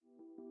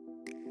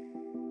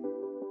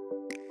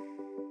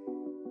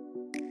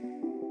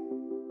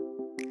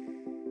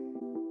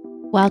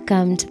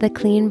Welcome to the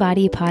Clean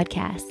Body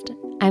Podcast.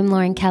 I'm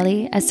Lauren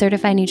Kelly, a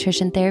certified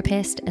nutrition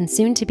therapist and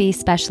soon-to-be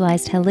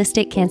specialized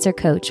holistic cancer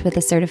coach with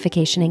a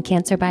certification in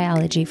cancer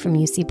biology from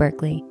UC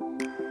Berkeley.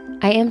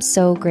 I am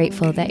so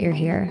grateful that you're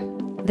here.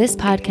 This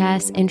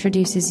podcast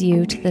introduces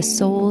you to the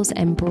souls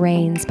and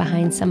brains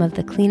behind some of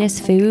the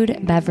cleanest food,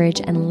 beverage,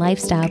 and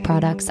lifestyle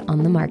products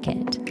on the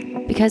market.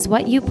 Because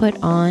what you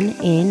put on,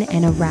 in,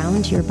 and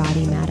around your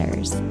body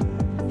matters.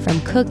 From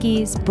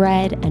cookies,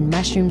 bread, and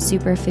mushroom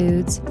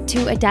superfoods, to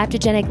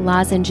adaptogenic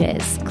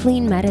lozenges,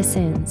 clean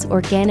medicines,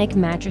 organic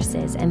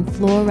mattresses, and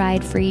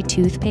fluoride-free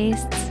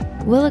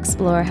toothpastes, we'll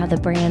explore how the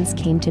brands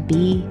came to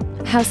be,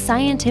 how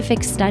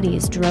scientific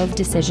studies drove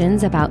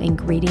decisions about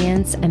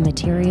ingredients and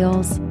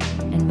materials,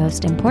 and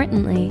most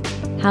importantly,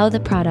 how the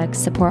products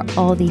support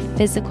all the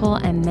physical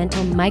and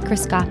mental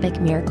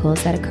microscopic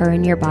miracles that occur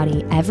in your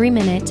body every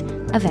minute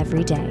of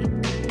every day.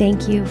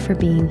 Thank you for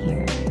being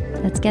here.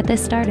 Let's get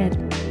this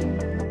started.